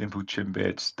 Dimpled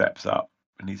Chinbeard steps up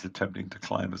and he's attempting to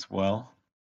climb as well.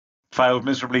 Failed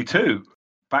miserably too.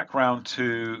 Back round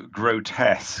to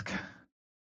Grotesque.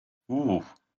 Ooh,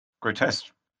 Grotesque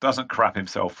doesn't crap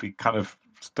himself. He kind of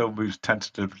still moves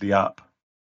tentatively up.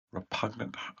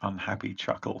 Repugnant, unhappy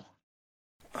chuckle.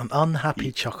 An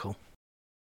unhappy chuckle.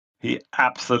 He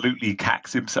absolutely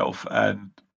cacks himself and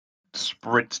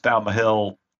sprints down the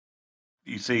hill.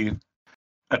 You see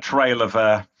a trail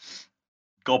of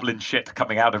goblin shit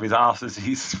coming out of his arse as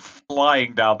he's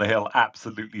flying down the hill,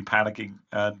 absolutely panicking,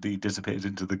 and he disappears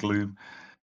into the gloom,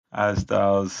 as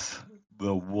does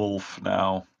the wolf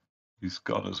now, who's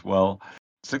gone as well.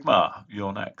 Sigmar,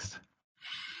 you're next.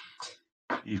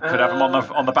 You could have him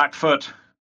on the back foot.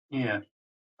 Yeah.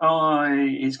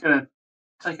 He's going to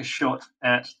take a shot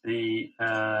at the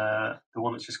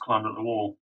one that's just climbed up the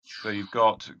wall. So you've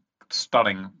got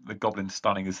Stunning. The goblin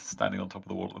Stunning is standing on top of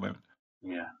the wall at the moment.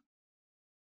 Yeah.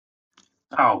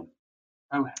 Oh,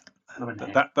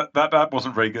 that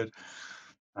wasn't very good.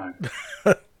 No.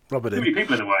 Rub it Too in. many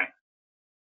people in the way.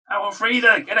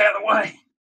 Alfreda, get out of the way.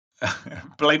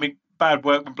 Blaming bad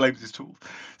workman blames his tools.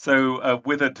 So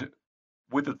Withered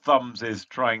Thumbs is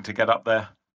trying to get up there,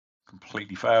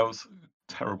 completely fails.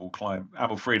 Terrible climb.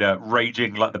 Amalfreda,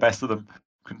 raging like the best of them,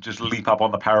 can just leap up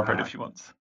on the parapet if she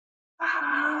wants.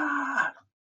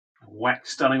 Whack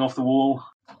stunning off the wall.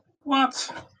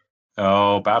 What?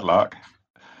 Oh, bad luck.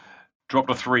 Dropped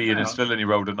a 3 and it still only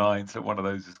rolled a 9, so one of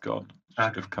those is gone.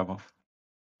 Should have come off.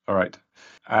 All right.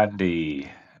 Andy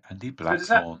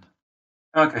Blackthorn.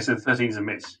 Okay, so 13's a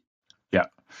miss. Yeah.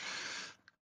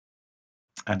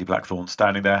 Andy Blackthorn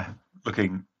standing there,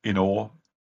 looking in awe.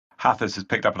 Hathis has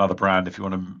picked up another brand if you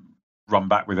want to run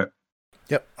back with it.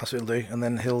 Yep, that's what he'll do. And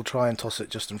then he'll try and toss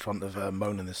it just in front of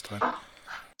Monan this time.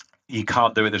 He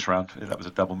can't do it this round. That was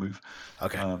a double move.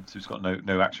 Okay. So he's got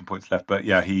no action points left. But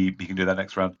yeah, he can do that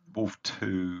next round. Wolf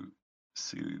 2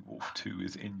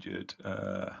 is injured.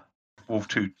 Wolf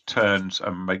 2 turns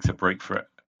and makes a break for it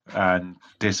and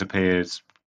disappears,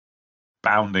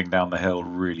 bounding down the hill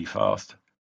really fast.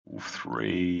 Wolf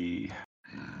 3...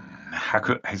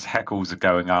 his heckles are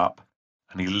going up,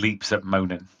 and he leaps at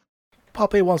Monin.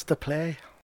 Poppy wants to play.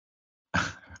 Hang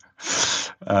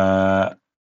on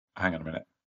a minute.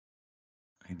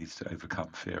 He needs to overcome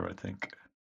fear, I think.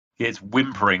 Yeah, it's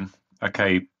whimpering.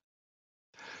 Okay,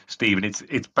 Stephen.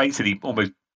 It's basically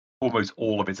almost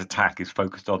all of its attack is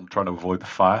focused on trying to avoid the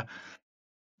fire.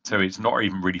 So it's not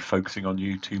even really focusing on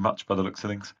you too much by the looks of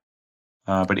things.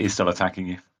 But it is still attacking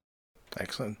you.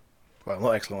 Excellent. Well,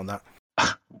 not excellent on that.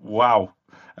 Wow.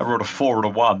 I rolled a 4 and a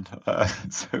 1,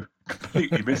 so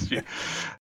completely missed you.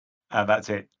 And that's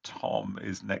it. Tom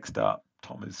is next up.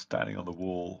 Tom is standing on the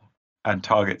wall and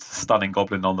targets a stunning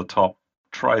goblin on the top.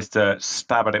 Tries to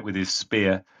stab at it with his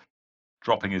spear,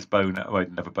 dropping his bow. Oh, he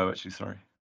didn't have a bow, actually, sorry.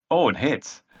 Oh, and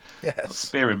hits. Yes.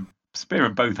 Spear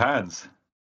in both hands.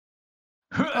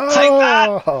 Take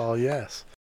that! Oh, yes.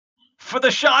 For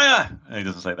the Shire! No, he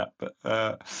doesn't say that, but...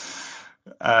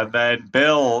 and then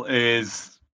Bill,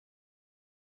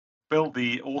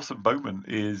 the awesome bowman,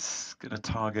 is going to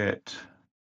target...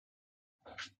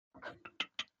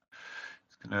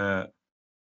 He's going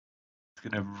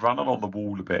to run along the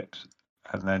wall a bit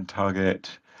and then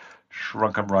target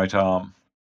Shrunken Right Arm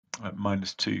at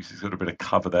 -2. So he's got a bit of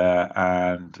cover there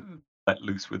and let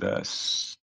loose with a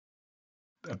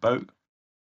bow.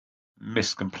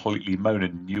 Missed completely.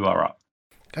 Monin, you are up.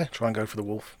 Okay, try and go for the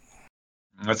wolf.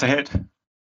 That's a hit.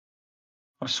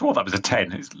 I swore that was a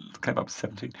 10. It came up with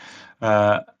 17.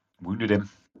 Wounded him.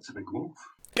 It's a big wolf.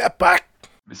 Get back!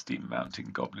 Misty Mountain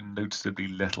Goblin, noticeably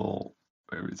little.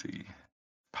 Where is he?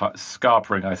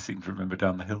 Scarpering, I seem to remember,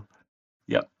 down the hill.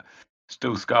 Yep.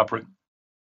 Still scarpering.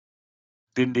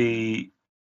 Dindy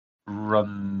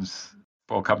comes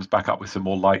back up with some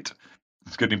more light.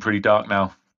 It's getting pretty dark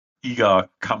now. Egar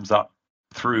comes up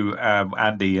through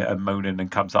Andy and Monin and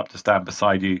comes up to stand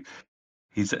beside you.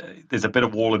 There's a bit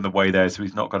of wall in the way there, so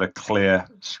he's not got a clear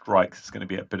strike. It's going to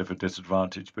be a bit of a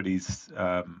disadvantage, but he's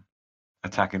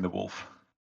attacking the wolf.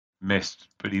 Missed,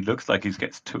 but he looks like he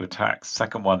gets 2 attacks.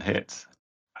 Second one hits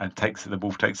and the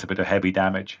wolf takes a bit of heavy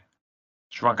damage.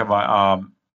 Shrunken Right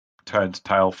Arm turns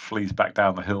tail, flees back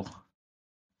down the hill,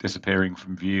 disappearing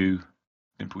from view.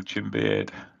 Dimpled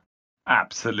Chinbeard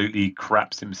absolutely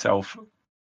craps himself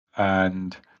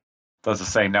and does the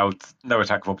same. Now, no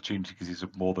attack of opportunity because he's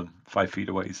more than 5 feet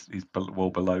away. He's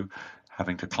well below,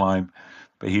 having to climb.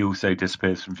 But he also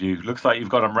disappears from view. Looks like you've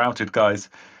got him routed, guys.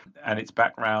 And it's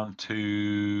back round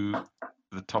to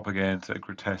the top again. So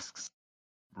Grotesque's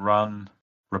run.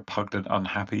 Repugnant,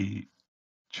 unhappy.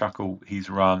 Chuckle, he's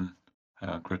run.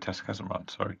 Grotesque hasn't run,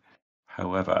 sorry.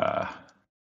 However,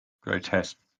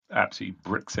 Grotesque absolutely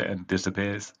bricks it and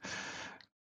disappears.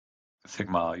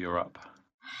 Sigmar, you're up.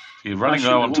 You're running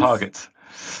low on targets.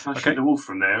 Can I shoot the wolf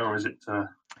from there, or is it...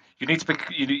 You need to pick...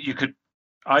 You could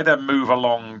either move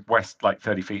along west like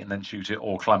 30 feet and then shoot it,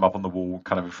 or climb up on the wall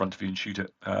kind of in front of you and shoot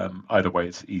it. Either way,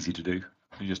 it's easy to do.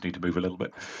 You just need to move a little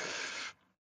bit.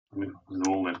 Move the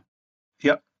wall then.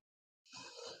 Yep.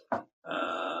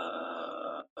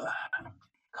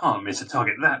 Can't miss a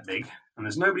target that big, and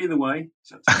there's nobody in the way.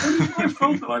 So it's only my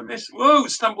fault that I missed. Whoa!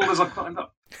 Stumbled as I climbed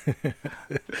up.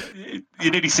 You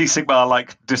nearly see Sigmar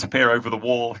like disappear over the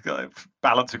wall,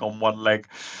 balancing on one leg,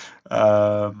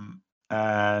 and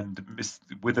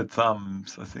Withered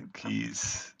Thumbs. I think he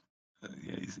needs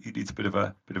a bit of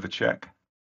a check.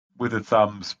 Withered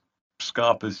Thumbs,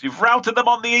 Scarpers. You've routed them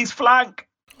on the east flank.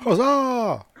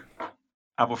 Huzzah!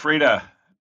 Amalfreda,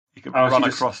 you can run She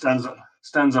across.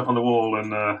 stands up on the wall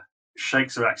and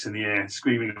shakes her axe in the air,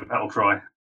 screaming a battle cry,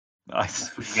 Nice.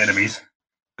 fleeing enemies.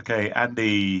 Okay,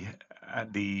 Andy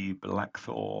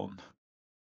Blackthorn.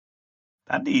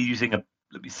 Andy using a.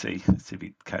 Let me see. Let's see if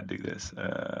he can do this.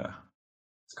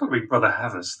 It's got to be Brother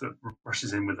Havas that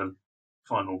rushes in with a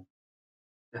final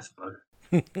death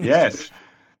blow. Yes.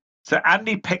 So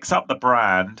Andy picks up the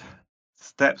brand,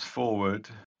 steps forward,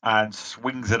 and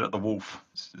swings it at the wolf.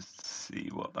 Let's just see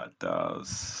what that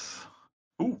does.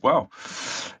 Oh, wow.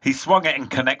 He swung it and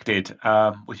connected,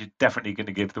 which is definitely going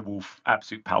to give the wolf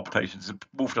absolute palpitations. The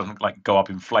wolf doesn't go up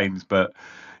in flames, but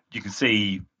you can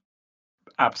see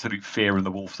absolute fear in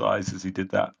the wolf's eyes as he did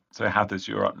that. So Hathis,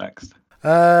 you're up next.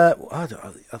 I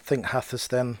think Hathis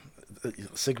then,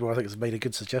 Sigmar, I think has made a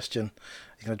good suggestion.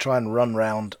 He's going to try and run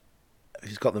round.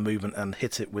 He's got the movement and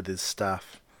hit it with his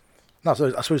staff. No,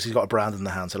 so I suppose he's got a brand in the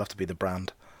hand, so it'll have to be the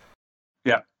brand.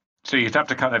 Yeah. So you'd have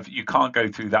to you can't go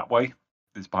through that way.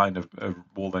 It's behind a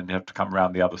wall, then you have to come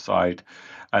around the other side.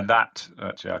 And that,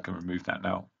 actually, I can remove that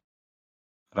now.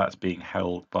 That's being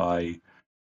held by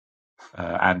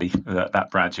Andy, that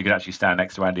branch. You could actually stand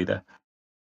next to Andy there.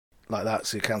 Like that,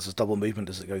 so it counts as double movement.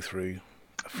 Does it go through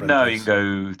a friendly No, place? you can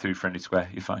go through friendly square.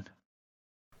 You're fine.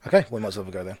 Okay, we might as well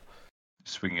go then.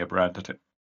 Swinging a brand at it.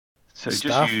 So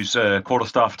Staff? just use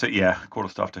quarterstaff to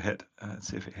hit and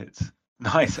see if it hits.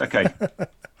 Nice. Okay.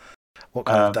 What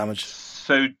kind of damage?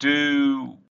 So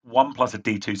do 1 plus a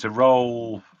d2. So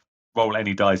roll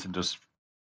any dice and just,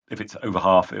 if it's over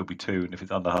half, it'll be 2, and if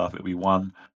it's under half, it'll be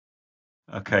 1.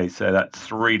 Okay, so that's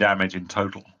 3 damage in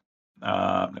total.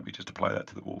 Let me just apply that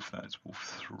to the wolf. That's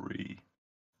wolf 3.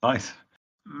 Nice.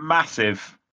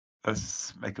 Massive.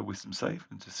 Let's make a wisdom save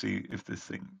and to see if this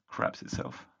thing craps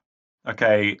itself.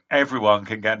 Okay, everyone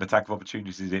can get an attack of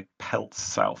opportunity as it pelts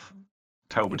south.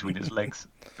 Tail between its legs.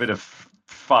 Bit of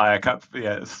fire,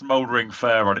 smouldering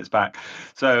fur on its back.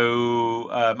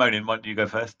 So, Monin, why don't you go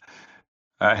first?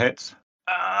 Hits.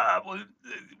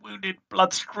 Wounded,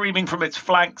 blood streaming from its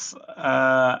flanks.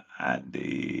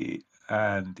 Andy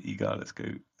and Egar, let's go.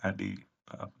 Andy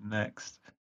up next.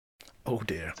 Oh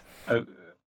dear. Oh,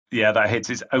 yeah, that hits.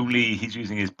 He's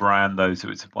using his brand though, so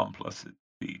it's 1 plus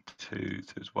d2,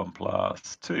 so it's 1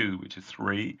 plus 2, which is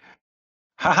 3.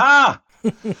 Ha ha!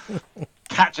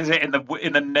 Catches it in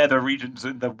the nether regions,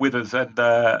 in the withers, and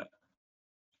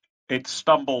it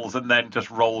stumbles and then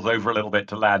just rolls over a little bit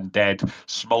to land dead,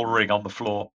 smouldering on the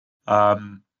floor.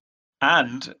 And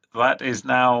that is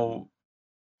now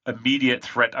immediate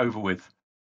threat over with.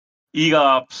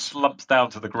 Egar slumps down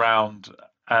to the ground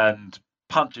and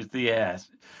punches the air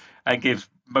and gives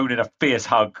Monin a fierce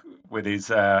hug with his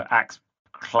axe,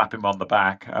 clap him on the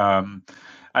back.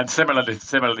 And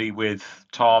similarly with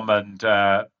Tom and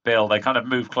Bill, they kind of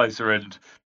move closer, and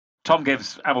Tom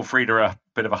gives Amalfreda a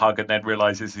bit of a hug and then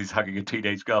realizes he's hugging a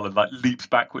teenage girl and leaps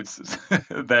backwards.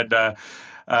 Then,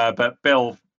 but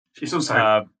Bill, she's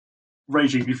also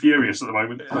ragingly furious at the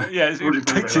moment.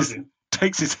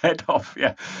 Takes his head off.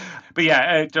 Yeah, but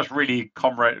yeah, just really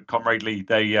comradely.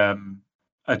 They are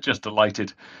just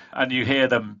delighted, and you hear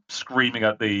them screaming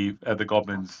at the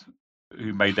goblins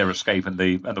who made their escape and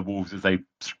the wolves as they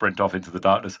sprint off into the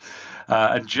darkness.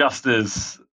 And just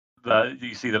as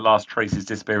you see the last traces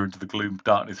disappear into the gloom,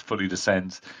 darkness fully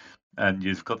descends, and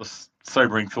you've got the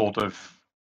sobering thought of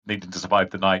needing to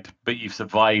survive the night, but you've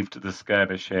survived the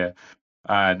skirmish here,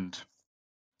 and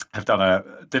have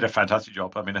did a fantastic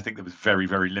job. I mean, I think there was very,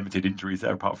 very limited injuries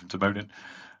there apart from Timonin.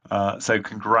 So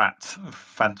congrats,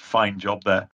 fine job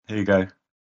there. Here you go.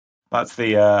 That's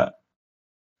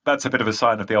a bit of a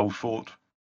sign of the old fort.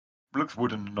 Looks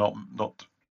wooden, not.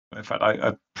 In fact,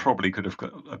 I probably could have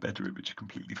got a better image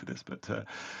completely for this, but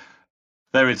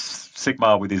there is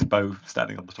Sigmar with his bow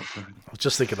standing on the top of everything. I was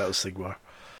just thinking that was Sigmar.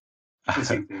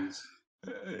 Missing things.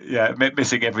 Yeah,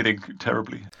 missing everything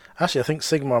terribly. Actually, I think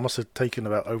Sigmar must have taken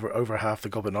about over half the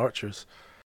goblin archers.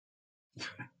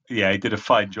 Yeah, he did a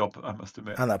fine job, I must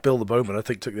admit. And that Bill the Bowman, I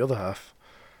think, took the other half.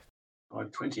 I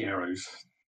had 20 arrows.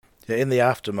 Yeah, in the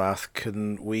aftermath,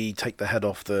 can we take the head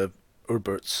off the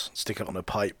Urberts, stick it on a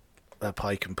pike,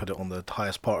 and put it on the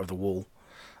highest part of the wall,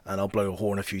 and I'll blow a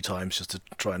horn a few times just to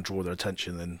try and draw their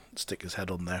attention, and stick his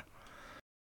head on there.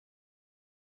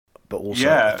 But also,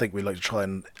 I think we'd like to try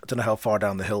and, I don't know how far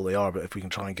down the hill they are, but if we can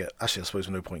try and get, actually I suppose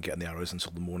there's no point getting the arrows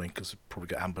until the morning, because we'll probably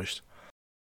get ambushed.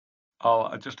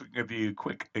 I'll just give you a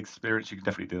quick experience. You can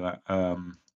definitely do that.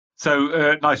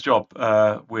 So nice job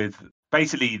with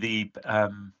basically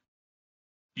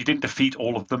you didn't defeat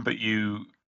all of them, but you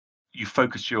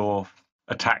focused your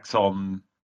attacks on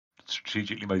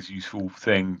strategically most useful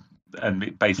thing, and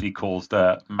it basically caused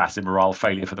a massive morale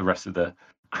failure for the rest of the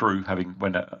crew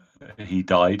when he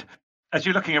died. As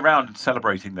you're looking around and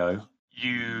celebrating, though,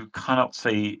 you cannot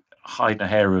see hide nor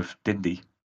hair of Dindy.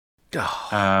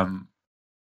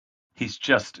 He's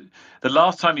just, the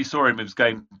last time you saw him, he was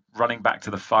running back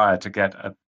to the fire to get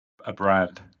a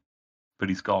brand, but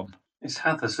he's gone. Is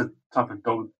Hathis the type of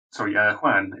dog? Sorry,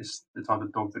 Juan is the type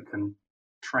of dog that can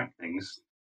track things.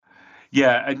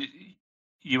 Yeah, and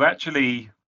you actually,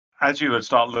 as you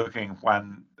start looking,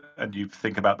 Juan, and you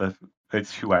think about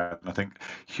it's Juan. I think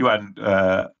Juan,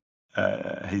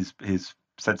 his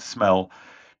sense of smell.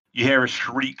 You hear a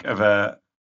shriek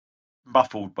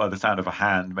muffled by the sound of a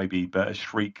hand, maybe, but a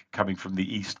shriek coming from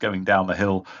the east, going down the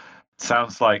hill.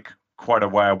 Sounds like quite a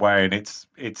way away, and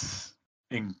it's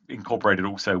incorporated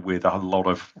also with a lot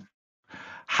of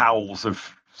howls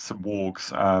of some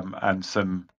wargs and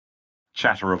some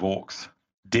chatter of orcs.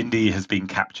 Dindy has been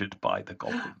captured by the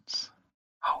goblins.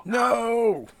 Oh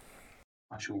No!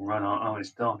 I shall run. Oh,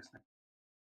 it's dark, isn't it?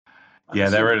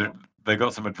 Yeah, they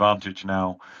got some advantage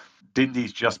now.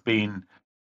 Dindy's just been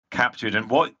captured, and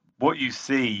what you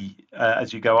see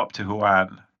as you go up to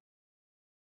Juan,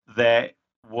 there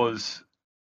was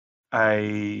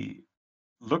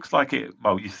looks like it.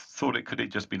 Well, you thought it could have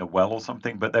just been a well or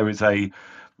something, but there is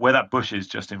where that bush is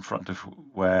just in front of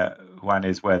where Juan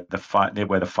is, where near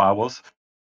where the fire was.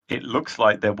 It looks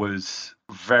like there was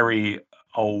very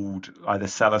old either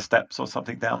cellar steps or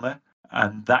something down there,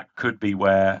 and that could be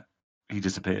where he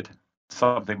disappeared.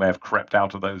 Something may have crept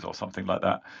out of those or something like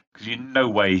that, because no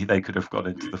way they could have got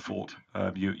into the fort.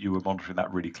 You were monitoring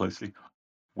that really closely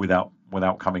without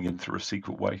coming in through a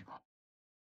secret way.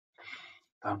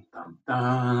 Dun, dun,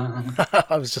 dun.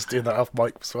 I was just doing that off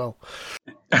mic as well.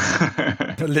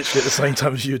 Literally at the same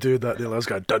time as you were doing that, Neil, I was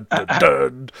going dun dun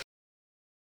dun.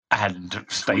 And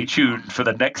stay tuned for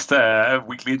the next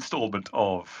weekly installment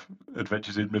of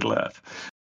Adventures in Middle-earth.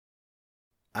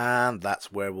 And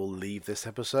that's where we'll leave this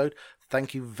episode.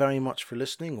 Thank you very much for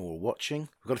listening or watching.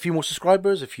 We've got a few more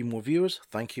subscribers, a few more viewers.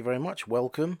 Thank you very much.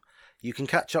 Welcome. You can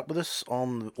catch up with us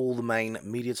on all the main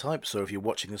media types. So if you're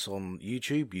watching this on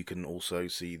YouTube, you can also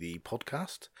see the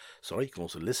podcast. You can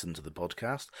also listen to the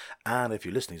podcast. And if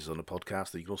you're listening to us on a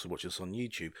podcast, then you can also watch us on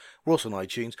YouTube. We're also on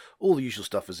iTunes. All the usual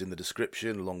stuff is in the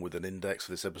description, along with an index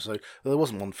for this episode. There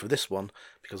wasn't one for this one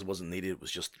because it wasn't needed. It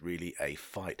was just really a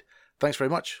fight. Thanks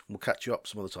very much. We'll catch you up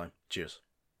some other time. Cheers.